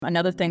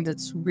Another thing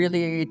that's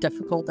really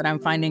difficult that I'm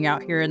finding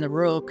out here in the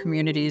rural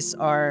communities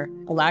are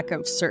a lack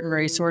of certain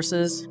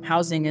resources.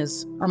 Housing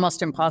is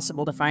almost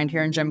impossible to find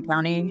here in Gem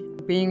County.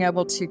 Being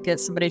able to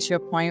get somebody to a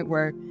point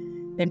where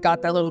they've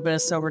got that little bit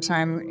of sober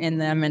time in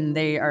them and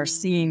they are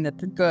seeing that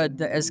the good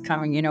that is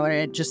coming, and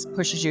it just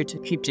pushes you to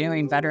keep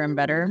doing better and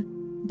better.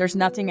 There's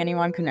nothing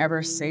anyone can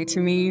ever say to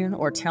me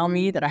or tell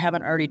me that I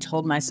haven't already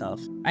told myself.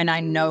 And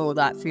I know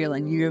that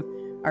feeling. You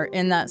are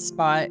in that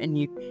spot and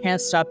you can't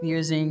stop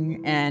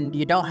using and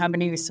you don't have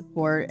any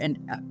support and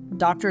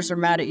doctors are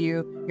mad at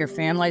you, your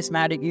family's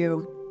mad at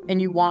you,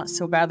 and you want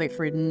so badly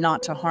for you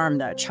not to harm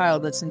that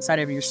child that's inside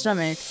of your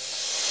stomach.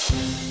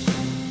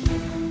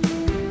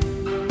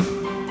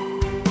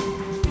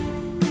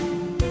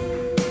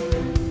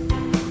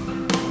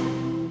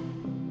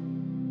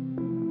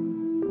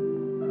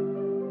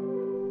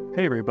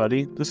 Hey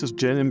everybody, this is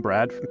Jen and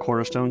Brad from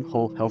Cornerstone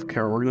Whole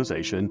Healthcare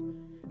Organization,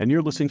 and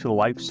you're listening to the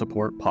Life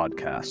Support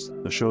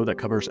Podcast, the show that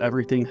covers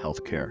everything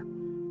healthcare,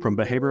 from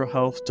behavioral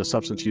health to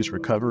substance use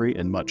recovery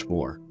and much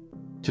more.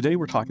 Today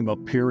we're talking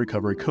about peer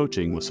recovery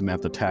coaching with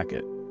Samantha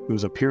Tackett, who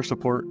is a peer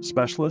support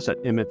specialist at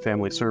Emmett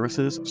Family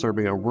Services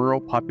serving a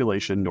rural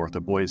population north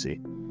of Boise.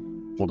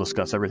 We'll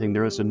discuss everything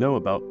there is to know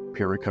about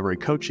peer recovery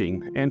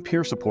coaching and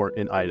peer support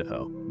in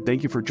Idaho.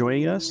 Thank you for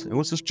joining us, and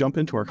let's just jump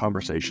into our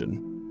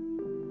conversation.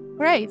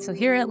 Right. So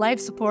here at Life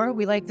Support,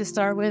 we like to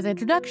start with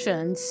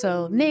introductions.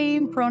 So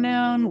name,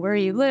 pronoun, where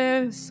you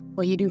live,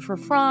 what you do for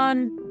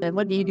fun, and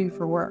what do you do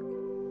for work?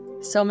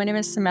 So my name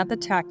is Samantha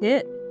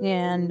Tackett,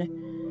 and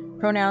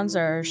pronouns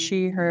are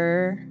she,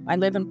 her. I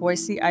live in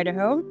Boise,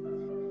 Idaho.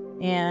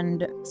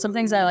 And some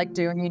things I like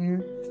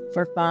doing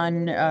for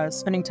fun,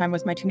 spending time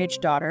with my teenage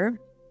daughter.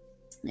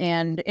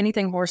 And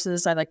anything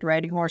horses, I like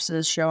riding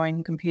horses,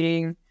 showing,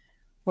 competing,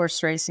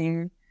 horse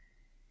racing.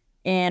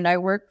 And I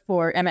work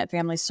for Emmett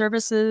Family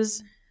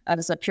Services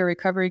as a peer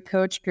recovery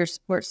coach, peer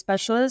support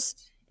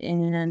specialist,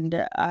 and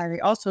I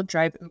also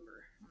drive Uber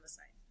on the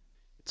side.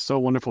 It's so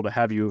wonderful to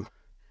have you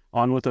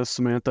on with us,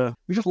 Samantha.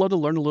 We just love to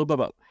learn a little bit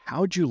about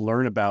how did you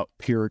learn about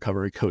peer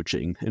recovery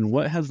coaching and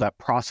what has that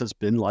process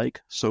been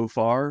like so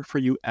far for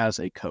you as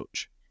a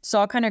coach? So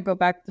I'll kind of go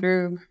back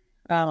through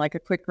like a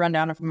quick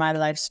rundown of my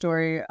life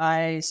story.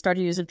 I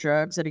started using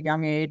drugs at a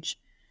young age.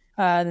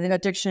 The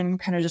addiction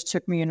kind of just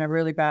took me in a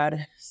really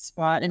bad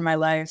spot in my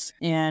life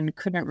and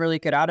couldn't really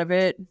get out of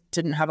it.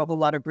 Didn't have a whole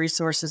lot of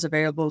resources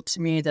available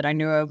to me that I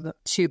knew of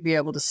to be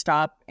able to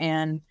stop,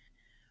 and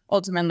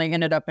ultimately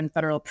ended up in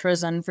federal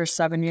prison for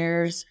 7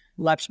 years.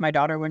 Left my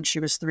daughter when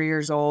she was 3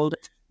 years old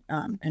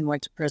and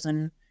went to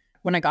prison.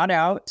 When I got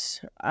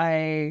out,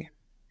 I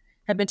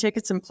had been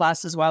taking some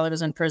classes while I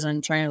was in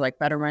prison, trying to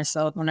better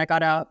myself. When I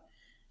got out,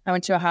 I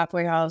went to a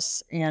halfway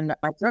house, and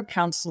my drug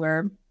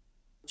counselor,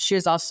 she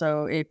is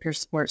also a peer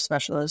support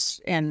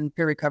specialist and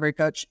peer recovery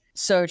coach.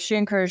 So she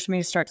encouraged me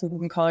to start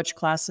taking college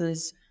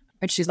classes.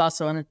 And she's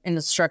also an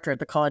instructor at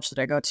the college that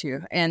I go to.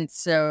 And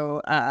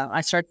so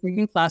I started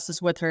taking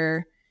classes with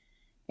her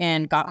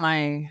and got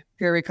my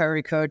peer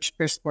recovery coach,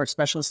 peer support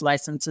specialist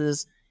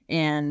licenses,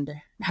 and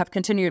have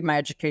continued my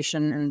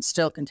education and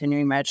still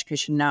continuing my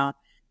education now.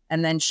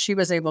 And then she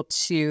was able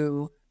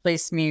to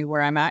place me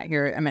where I'm at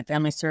here at Emmett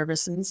Family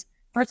Services.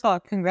 First of all,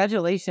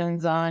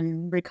 congratulations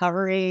on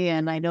recovery.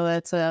 And I know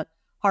that's a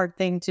hard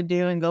thing to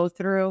do and go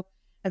through.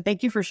 And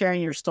thank you for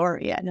sharing your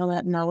story. I know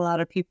that not a lot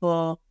of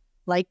people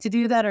like to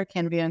do that or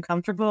can be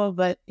uncomfortable,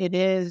 but it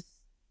is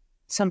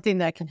something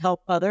that can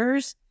help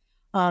others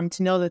to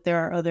know that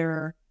there are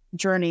other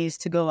journeys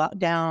to go out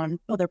down,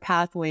 other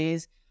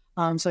pathways.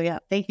 So yeah,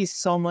 thank you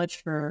so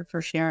much for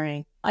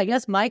sharing. I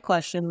guess my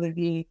question would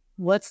be,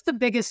 what's the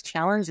biggest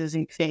challenges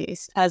you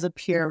face as a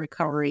peer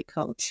recovery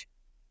coach?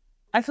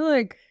 I feel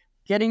like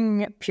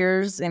getting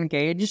peers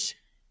engaged.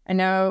 I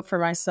know for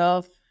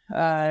myself,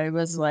 it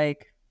was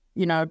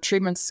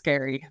treatment's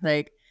scary.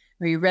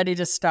 Are you ready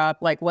to stop?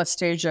 What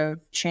stage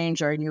of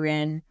change are you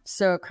in?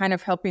 So kind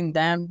of helping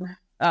them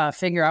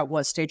figure out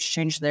what stage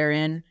change they're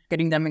in,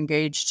 getting them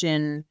engaged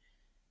in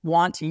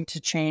wanting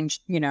to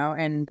change,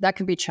 and that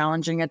can be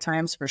challenging at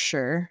times for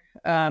sure.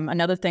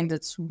 Another thing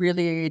that's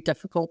really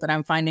difficult that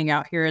I'm finding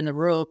out here in the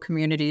rural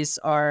communities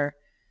are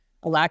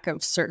a lack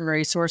of certain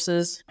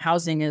resources.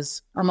 Housing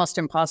is almost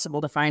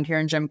impossible to find here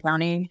in Gem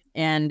County,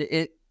 and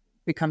it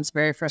becomes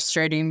very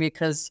frustrating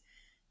because,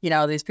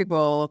 these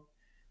people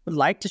would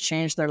like to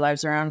change their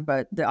lives around,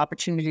 but the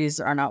opportunities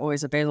are not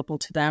always available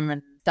to them,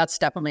 and that's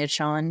definitely a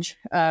challenge.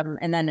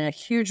 And then a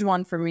huge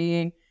one for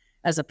me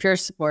as a peer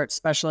support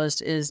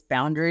specialist is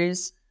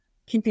boundaries.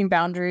 Keeping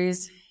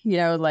boundaries,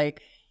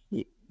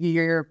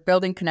 you're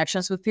building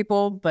connections with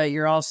people, but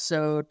you're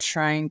also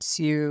trying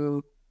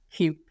to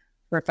keep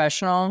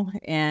professional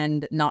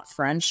and not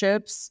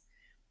friendships.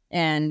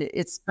 And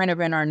it's kind of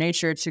in our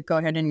nature to go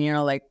ahead and,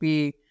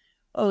 be,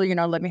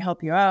 let me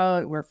help you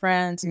out. We're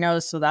friends,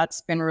 so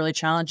that's been really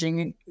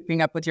challenging.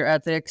 Keeping up with your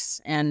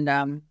ethics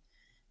and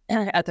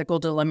ethical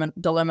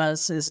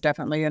dilemmas is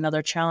definitely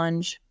another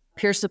challenge.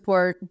 Peer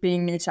support,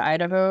 being new to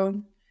Idaho,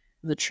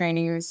 The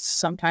training is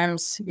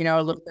sometimes,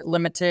 a little bit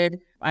limited.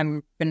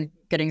 I've been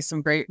getting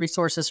some great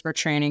resources for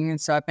training.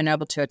 And so I've been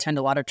able to attend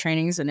a lot of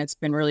trainings, and it's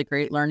been really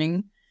great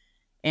learning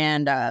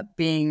and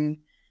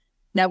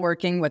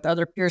networking with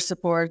other peer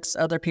supports,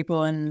 other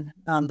people in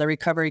the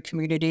recovery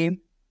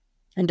community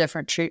and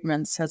different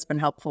treatments has been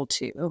helpful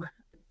too.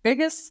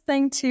 Biggest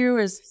thing too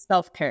is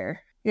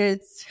self-care.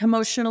 It's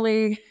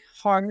emotionally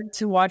hard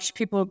to watch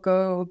people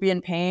be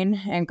in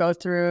pain and go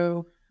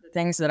through the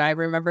things that I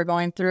remember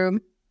going through.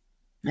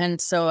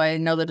 And so I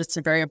know that it's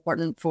very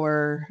important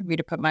for me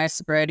to put my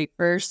sobriety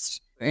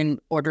first in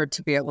order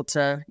to be able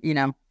to,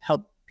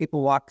 help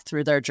people walk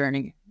through their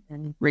journey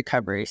in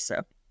recovery.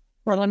 So,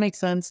 well, that makes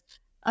sense.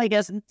 I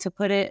guess to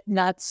put it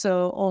not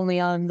so only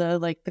on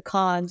the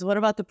cons, what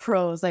about the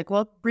pros? Like,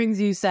 what brings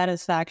you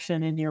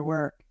satisfaction in your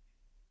work?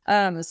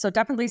 So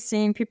definitely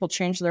seeing people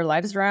change their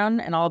lives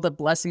around and all the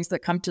blessings that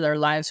come to their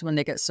lives when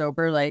they get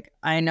sober. Like,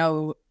 I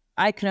know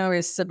I can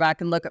always sit back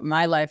and look at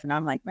my life and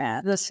I'm like,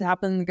 man, this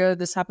happens good.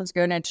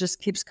 And it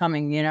just keeps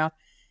coming,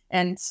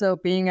 And so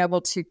being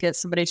able to get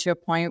somebody to a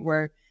point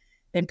where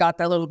they've got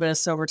that little bit of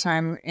sober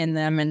time in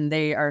them and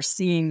they are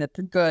seeing that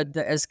the good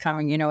that is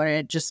coming, and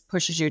it just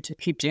pushes you to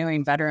keep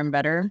doing better and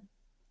better.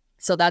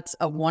 So that's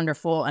a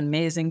wonderful,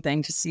 amazing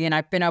thing to see. And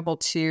I've been able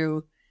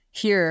to,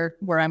 here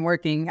where I'm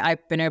working,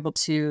 I've been able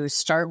to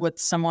start with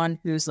someone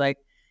who's like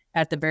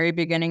at the very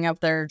beginning of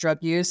their drug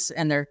use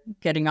and they're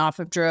getting off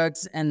of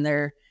drugs and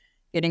they're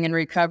getting in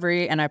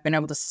recovery. And I've been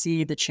able to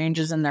see the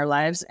changes in their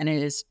lives. And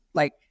it is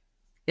like,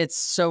 it's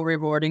so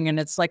rewarding and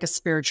it's like a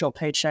spiritual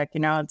paycheck,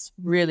 it's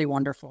really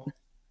wonderful.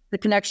 The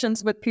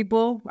connections with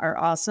people are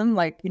awesome.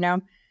 Like,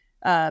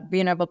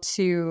 being able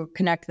to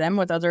connect them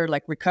with other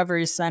like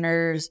recovery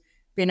centers,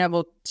 being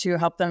able to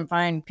help them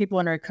find people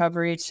in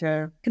recovery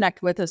to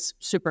connect with is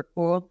super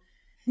cool.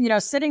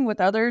 Sitting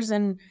with others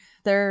and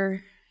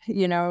their,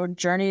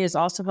 journey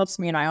also helps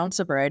me in my own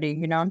sobriety,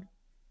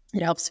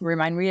 It helps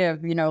remind me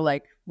of,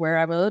 like where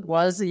I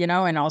was,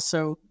 and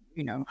also,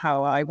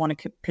 how I want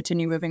to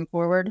continue moving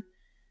forward,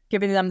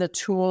 giving them the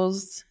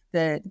tools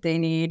that they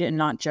need and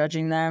not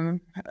judging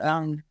them.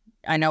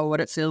 I know what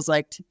it feels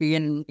like to be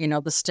in,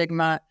 the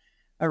stigma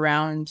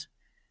around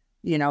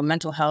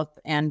mental health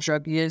and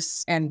drug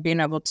use, and being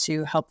able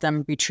to help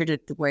them be treated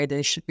the way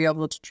they should be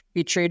able to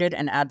be treated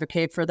and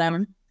advocate for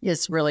them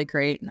is really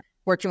great.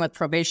 Working with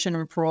probation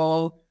and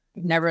parole,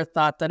 never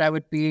thought that I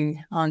would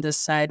be on this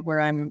side where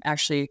I'm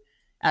actually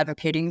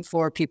advocating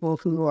for people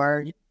who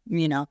are,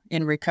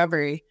 in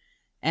recovery.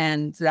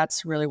 And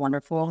that's really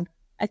wonderful.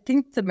 I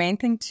think the main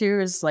thing too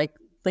is like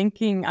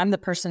I'm the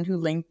person who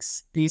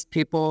links these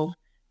people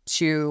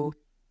to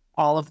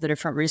all of the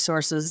different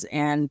resources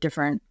and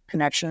different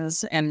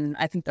connections. And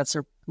I think that's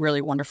a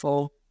really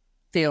wonderful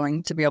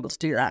feeling to be able to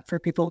do that for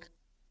people.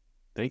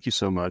 Thank you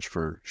so much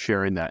for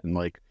sharing that. And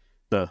like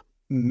the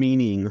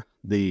meaning,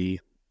 the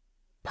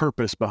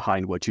purpose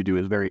behind what you do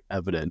is very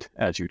evident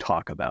as you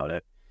talk about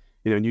it.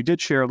 And you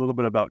did share a little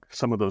bit about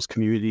some of those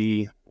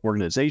community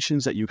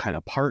organizations that you kind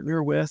of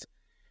partner with.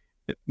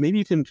 Maybe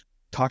you can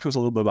talk to us a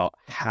little bit about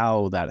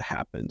how that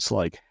happens.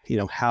 Like,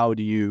 how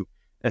do you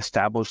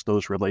establish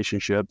those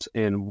relationships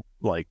and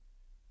like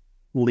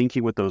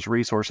linking with those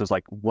resources,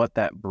 like what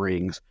that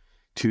brings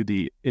to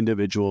the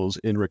individuals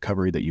in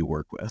recovery that you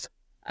work with?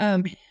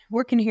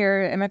 Working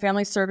here at my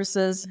family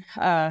services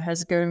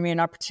has given me an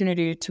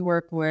opportunity to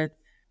work with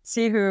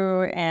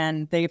CEHU,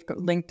 and they've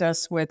linked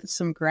us with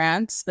some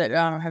grants that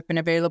have been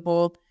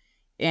available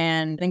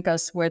and link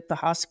us with the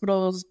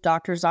hospitals,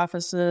 doctors'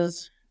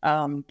 offices,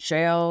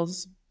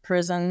 jails,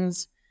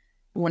 prisons.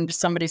 When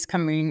somebody's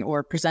coming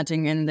or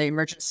presenting in the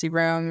emergency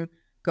room,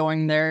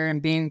 going there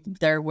and being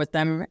there with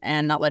them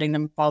and not letting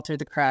them fall through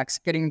the cracks,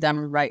 getting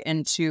them right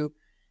into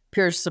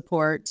peer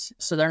support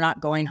so they're not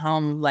going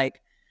home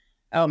like,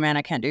 oh man,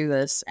 I can't do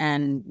this,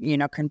 and,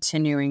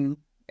 continuing.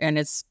 And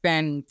it's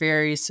been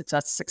very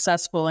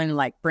successful in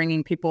like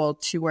bringing people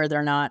to where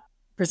they're not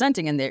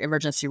presenting in the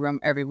emergency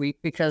room every week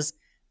because,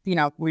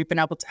 we've been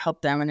able to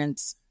help them and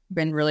it's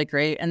been really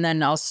great. And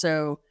then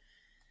also,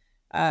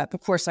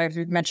 of course, I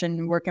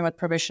mentioned working with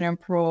probation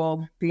and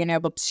parole, being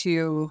able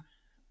to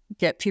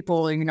get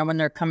people, when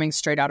they're coming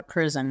straight out of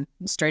prison,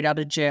 straight out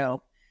of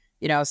jail,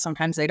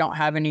 sometimes they don't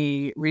have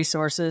any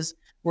resources.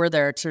 We're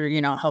there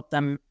to, help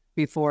them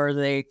before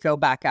they go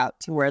back out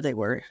to where they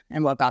were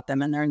and what got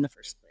them in there in the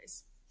first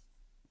place.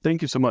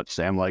 Thank you so much,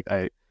 Sam. Like,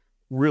 I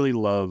really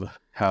love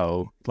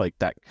how like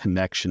that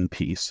connection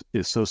piece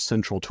is so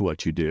central to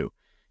what you do.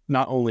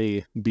 Not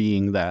only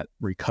being that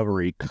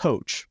recovery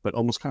coach, but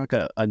almost kind of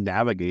like a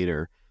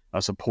navigator,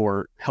 a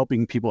support,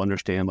 helping people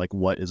understand like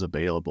what is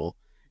available.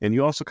 And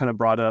you also kind of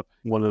brought up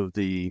one of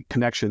the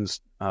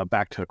connections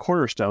back to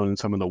Cornerstone and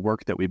some of the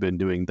work that we've been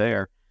doing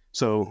there.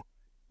 So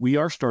we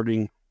are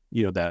starting,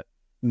 that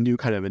new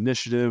kind of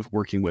initiative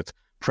working with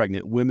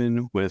pregnant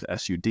women with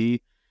SUD.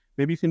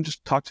 Maybe you can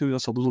just talk to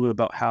us a little bit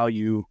about how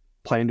you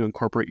plan to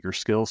incorporate your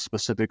skills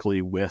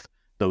specifically with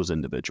those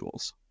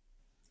individuals.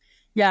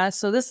 Yeah,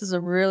 so this is a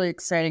really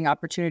exciting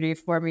opportunity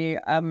for me.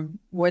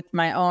 With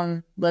my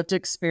own lived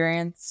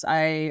experience,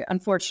 I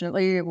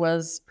unfortunately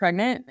was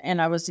pregnant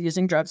and I was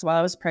using drugs while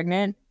I was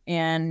pregnant,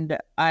 and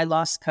I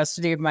lost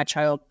custody of my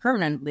child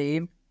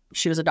permanently.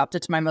 She was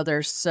adopted to my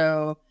mother,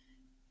 so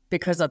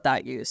because of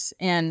that use.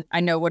 And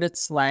I know what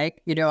it's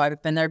like.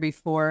 I've been there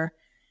before,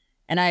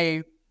 and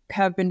I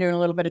have been doing a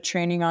little bit of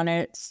training on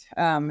it.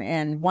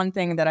 And one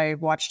thing that I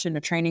watched in a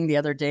training the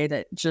other day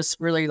that just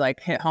really like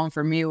hit home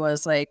for me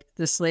was like,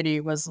 this lady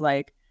was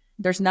like,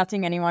 there's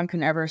nothing anyone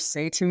can ever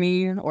say to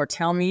me or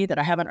tell me that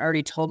I haven't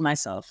already told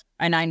myself.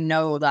 And I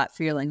know that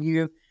feeling.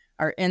 You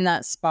are in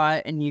that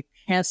spot and you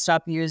can't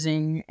stop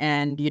using,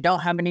 and you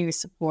don't have any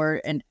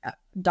support, and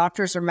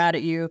doctors are mad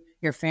at you.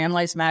 Your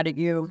family's mad at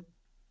you.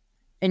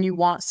 And you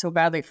want so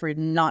badly for you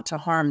not to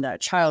harm that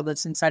child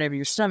that's inside of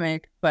your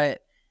stomach,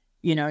 but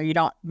you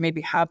don't maybe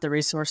have the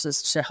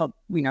resources to help,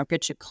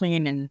 get you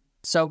clean and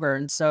sober.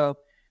 And so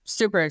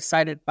super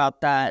excited about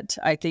that.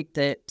 I think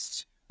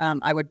that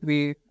I would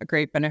be a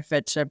great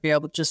benefit to be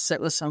able to just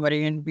sit with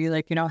somebody and be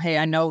like, hey,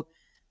 I know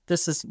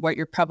this is what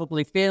you're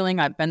probably feeling.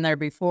 I've been there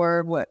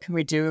before. What can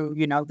we do?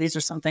 These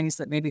are some things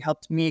that maybe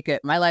helped me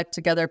get my life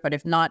together. But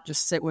if not,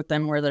 just sit with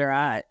them where they're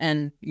at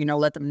and,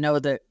 let them know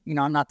that,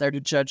 I'm not there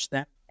to judge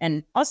them.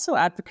 And also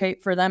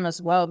advocate for them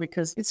as well,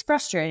 because it's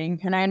frustrating.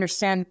 And I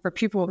understand for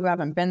people who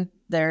haven't been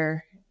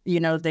there,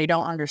 they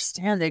don't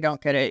understand, they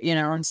don't get it,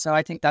 and so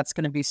I think that's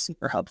going to be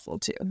super helpful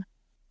too.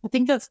 I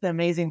think that's the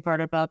amazing part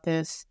about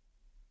this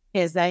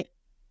is that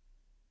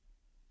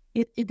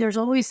there's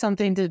always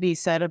something to be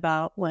said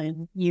about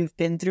when you've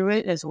been through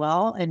it as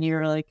well, and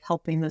you're like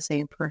helping the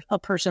same a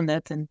person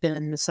that's been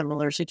in a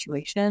similar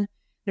situation.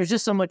 There's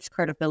just so much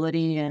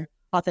credibility and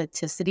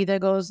authenticity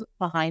that goes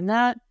behind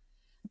that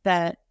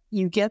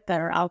you get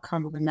better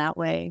outcomes in that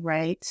way,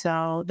 right?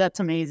 So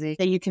that's amazing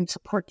that you can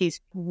support these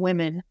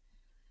women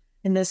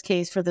in this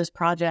case for this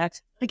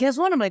project. I guess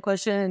one of my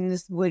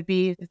questions would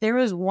be if there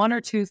was one or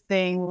two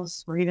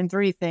things or even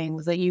three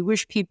things that you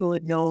wish people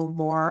would know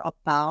more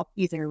about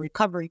either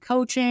recovery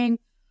coaching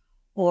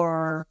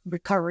or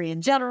recovery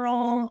in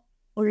general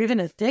or even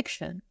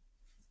addiction,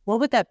 what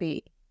would that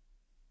be?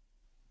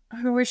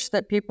 I wish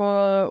that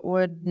people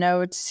would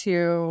know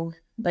to,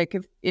 like,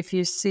 if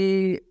you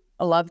see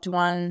a loved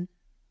one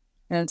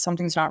and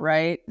something's not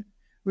right,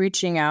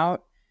 reaching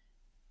out,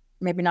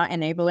 maybe not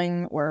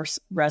enabling or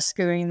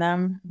rescuing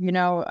them.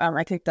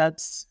 I think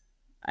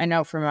I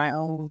know from my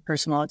own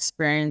personal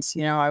experience,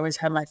 I always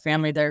had my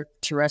family there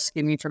to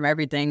rescue me from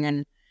everything.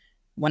 And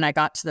when I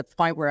got to the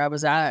point where I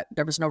was at,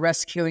 there was no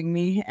rescuing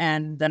me.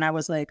 And then I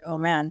was like, oh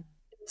man.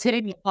 It's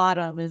hitting the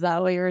bottom. Is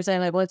that what you were saying?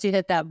 Like once you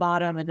hit that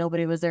bottom and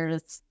nobody was there to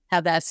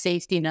have that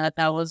safety net,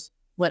 that was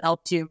what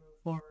helped you move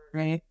forward,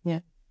 right? Yeah.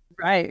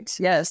 Right.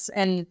 Yes.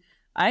 And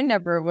I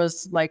never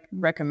was like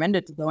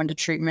recommended to go into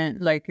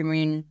treatment. Like, I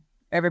mean,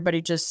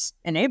 everybody just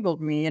enabled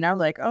me,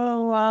 like,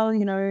 oh,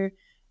 well,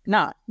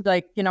 not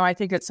like, I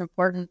think it's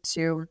important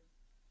to,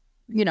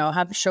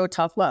 show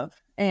tough love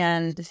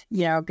and,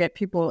 get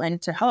people in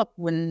to help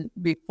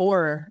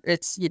before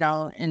it's,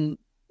 and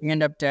you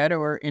end up dead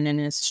or in an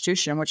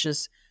institution, which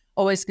is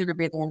always going to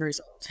be the end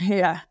result.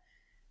 Yeah.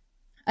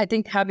 I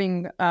think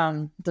having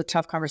the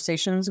tough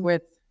conversations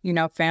with,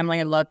 family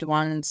and loved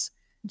ones,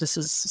 this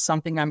is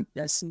something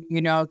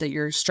that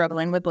you're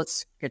struggling with.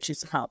 Let's get you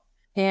some help.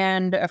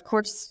 And of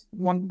course,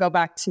 want to go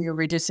back to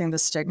reducing the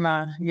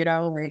stigma,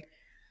 it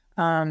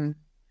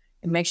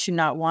makes you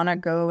not want to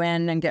go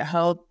in and get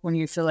help when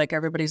you feel like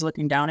everybody's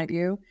looking down at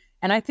you.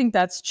 And I think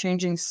that's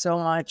changing so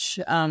much.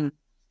 As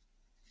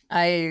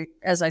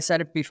I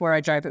said before,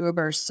 I drive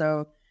Uber,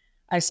 so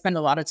I spend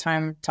a lot of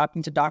time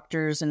talking to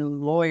doctors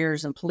and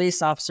lawyers and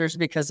police officers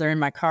because they're in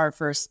my car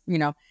first,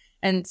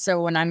 And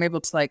so when I'm able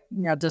to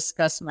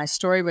discuss my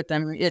story with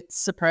them, it's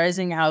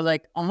surprising how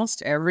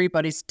almost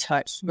everybody's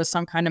touched with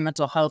some kind of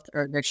mental health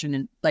or addiction,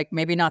 and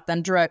maybe not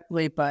them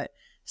directly, but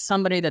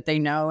somebody that they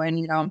know.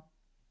 And,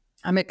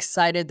 I'm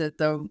excited that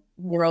the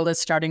world is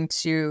starting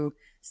to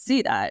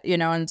see that,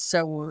 and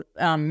so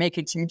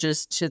making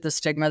changes to the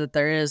stigma that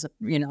there is,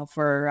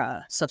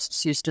 for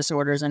substance use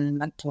disorders and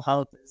mental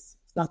health is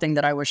something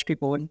that I wish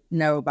people would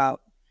know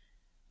about,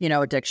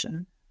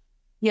 addiction.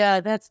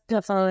 Yeah, that's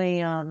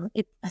definitely,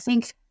 I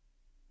think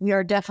we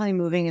are definitely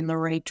moving in the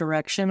right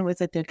direction with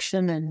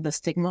addiction and the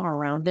stigma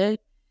around it.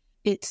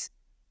 It's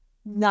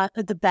not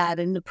the bad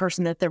in the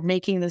person that they're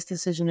making this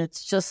decision.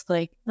 It's just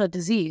like a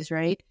disease,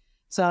 right?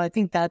 So I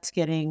think that's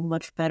getting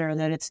much better,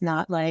 that it's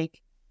not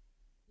like,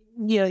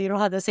 you don't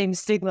have the same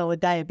stigma with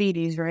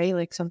diabetes, right?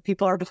 Like some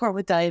people are born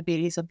with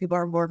diabetes, some people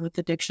are born with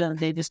addiction.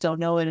 They just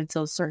don't know it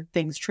until certain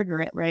things trigger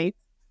it, right?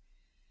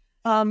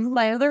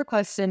 My other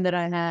question that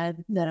I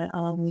had that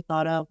we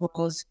thought of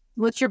was,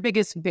 what's your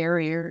biggest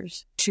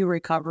barriers to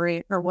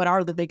recovery, or what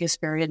are the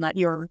biggest barriers, not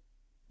your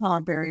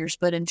barriers,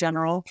 but in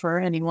general for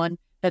anyone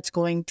that's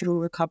going through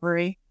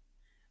recovery?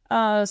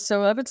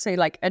 So I would say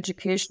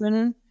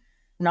education,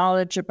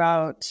 knowledge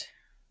about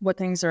what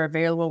things are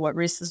available, what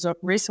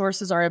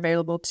resources are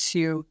available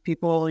to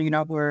people,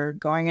 who are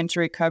going into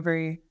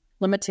recovery.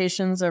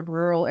 limitations of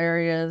rural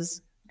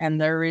areas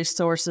and their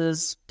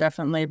resources,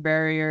 definitely a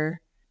barrier.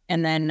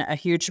 And then a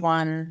huge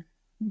one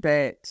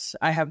that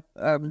I have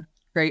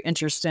great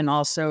interest in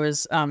also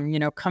is,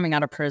 coming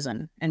out of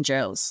prison and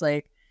jails.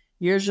 Like,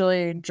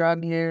 usually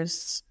drug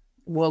use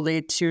will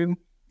lead to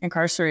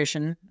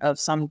incarceration of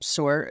some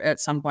sort at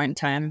some point in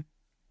time.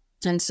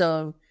 And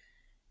so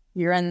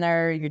you're in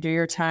there, you do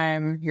your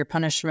time, your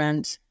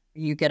punishment,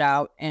 you get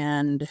out,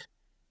 and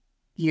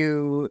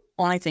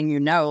only thing you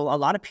know, a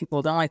lot of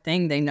people, the only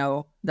thing they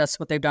know, that's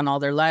what they've done all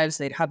their lives.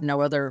 They'd have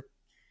no other,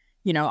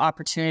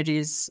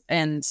 opportunities.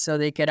 And so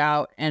they get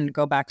out and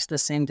go back to the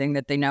same thing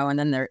that they know. And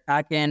then they're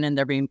back in and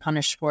they're being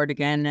punished for it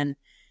again. And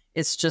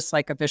it's just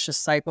like a vicious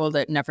cycle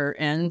that never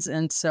ends.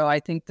 And so I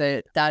think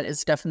that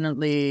is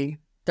definitely,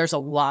 there's a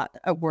lot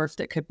of work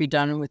that could be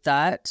done with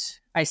that.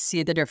 I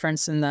see the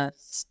difference in the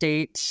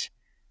state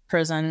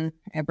prison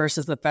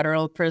versus the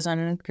federal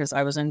prison, because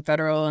I was in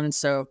federal. And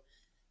so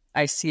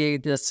I see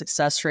the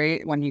success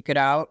rate when you get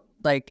out,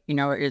 like,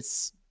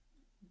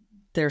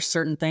 there's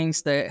certain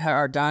things that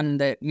are done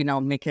that,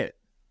 make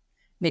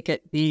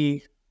it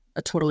be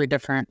a totally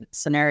different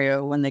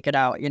scenario when they get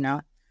out,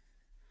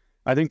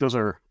 I think those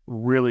are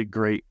really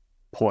great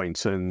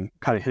points and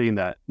kind of hitting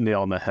that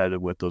nail on the head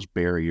with those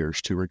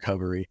barriers to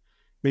recovery.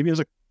 Maybe as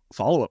a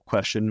follow-up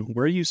question,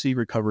 where do you see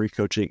recovery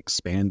coaching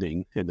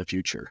expanding in the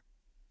future?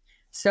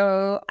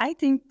 So I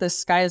think the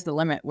sky is the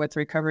limit with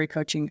recovery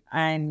coaching.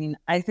 I mean,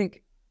 I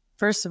think,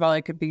 first of all,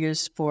 it could be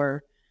used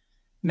for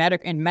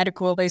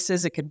medical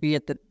places. It could be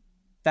at the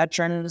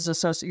Veterans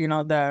Association,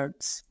 the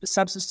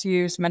substance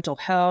use, mental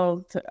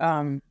health,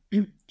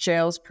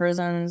 jails,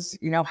 prisons,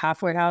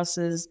 halfway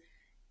houses.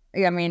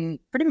 I mean,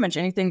 pretty much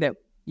anything that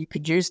you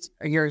could use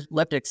your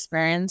lived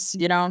experience,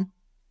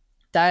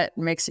 that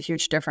makes a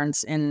huge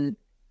difference in,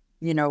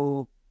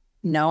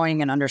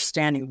 knowing and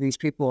understanding these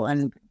people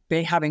and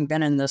having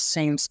been in the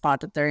same spot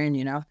that they're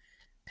in,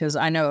 because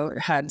I know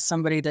had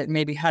somebody that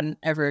maybe hadn't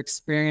ever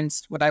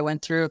experienced what I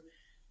went through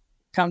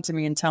come to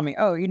me and tell me,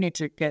 oh, you need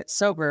to get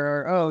sober,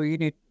 or, oh, you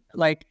need,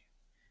 like,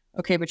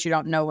 okay, but you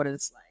don't know what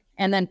it's like.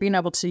 And then being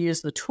able to use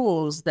the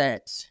tools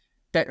that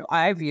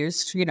I've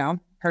used,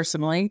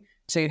 personally,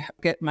 to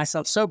get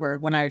myself sober.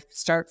 When I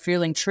start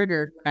feeling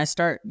triggered, when I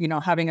start,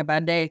 having a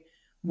bad day,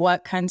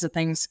 what kinds of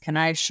things can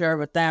I share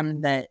with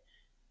them that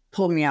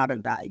pull me out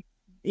of that?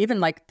 Even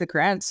like the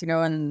grants,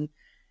 and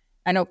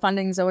I know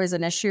funding is always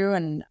an issue,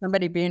 and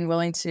somebody being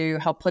willing to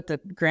help put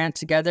the grant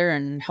together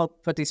and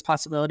help put these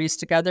possibilities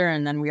together.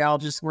 And then we all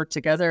just work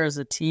together as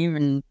a team,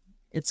 and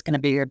it's going to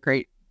be a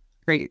great,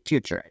 great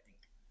future, I think.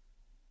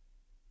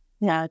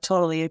 Yeah, I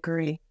totally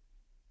agree.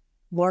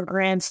 More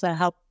grants that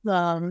help,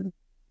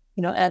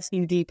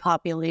 SUD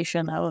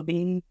population,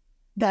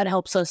 that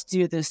helps us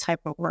do this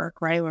type of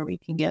work, right? Where we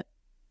can get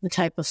the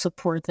type of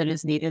support that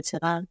is needed to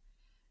them.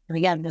 And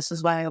again, this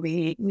is why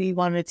we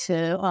wanted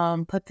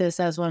to put this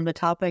as one of the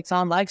topics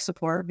on life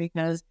support,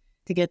 because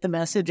to get the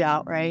message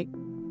out, right?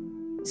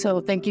 So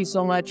thank you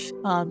so much,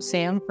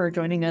 Sam, for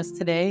joining us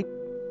today.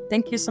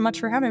 Thank you so much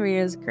for having me.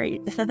 It was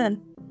great.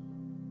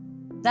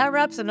 That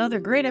wraps another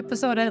great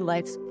episode of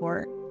Life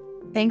Support.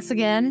 Thanks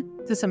again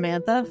to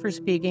Samantha for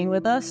speaking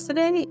with us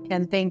today,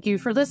 and thank you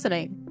for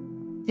listening.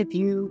 If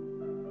you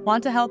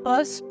want to help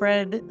us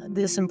spread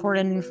this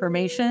important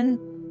information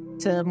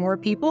to more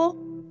people,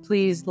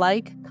 please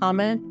like,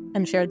 comment,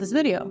 and share this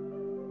video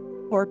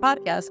or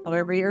podcast,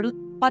 however you're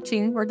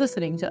watching or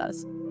listening to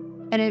us.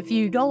 And if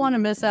you don't want to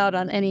miss out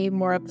on any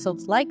more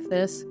episodes like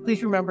this,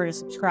 please remember to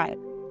subscribe.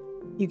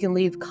 You can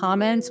leave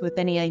comments with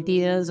any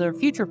ideas or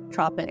future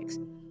topics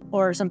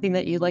or something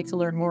that you'd like to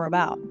learn more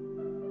about.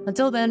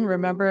 Until then,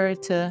 remember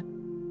to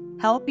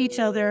help each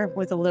other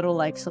with a little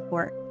life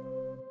support.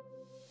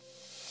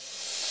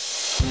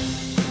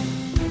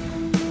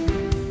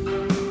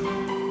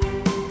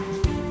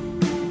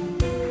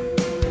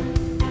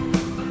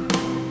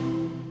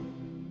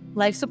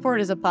 Life Support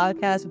is a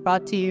podcast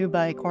brought to you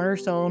by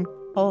Cornerstone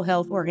Whole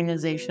Health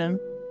Organization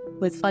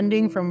with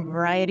funding from a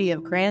variety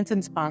of grants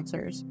and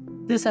sponsors.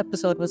 This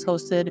episode was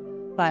hosted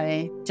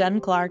by Jen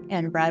Clark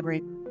and Brad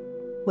Reed,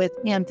 with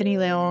Anthony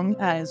Leong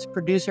as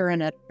producer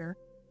and editor.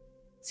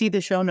 See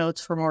the show notes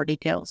for more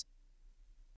details.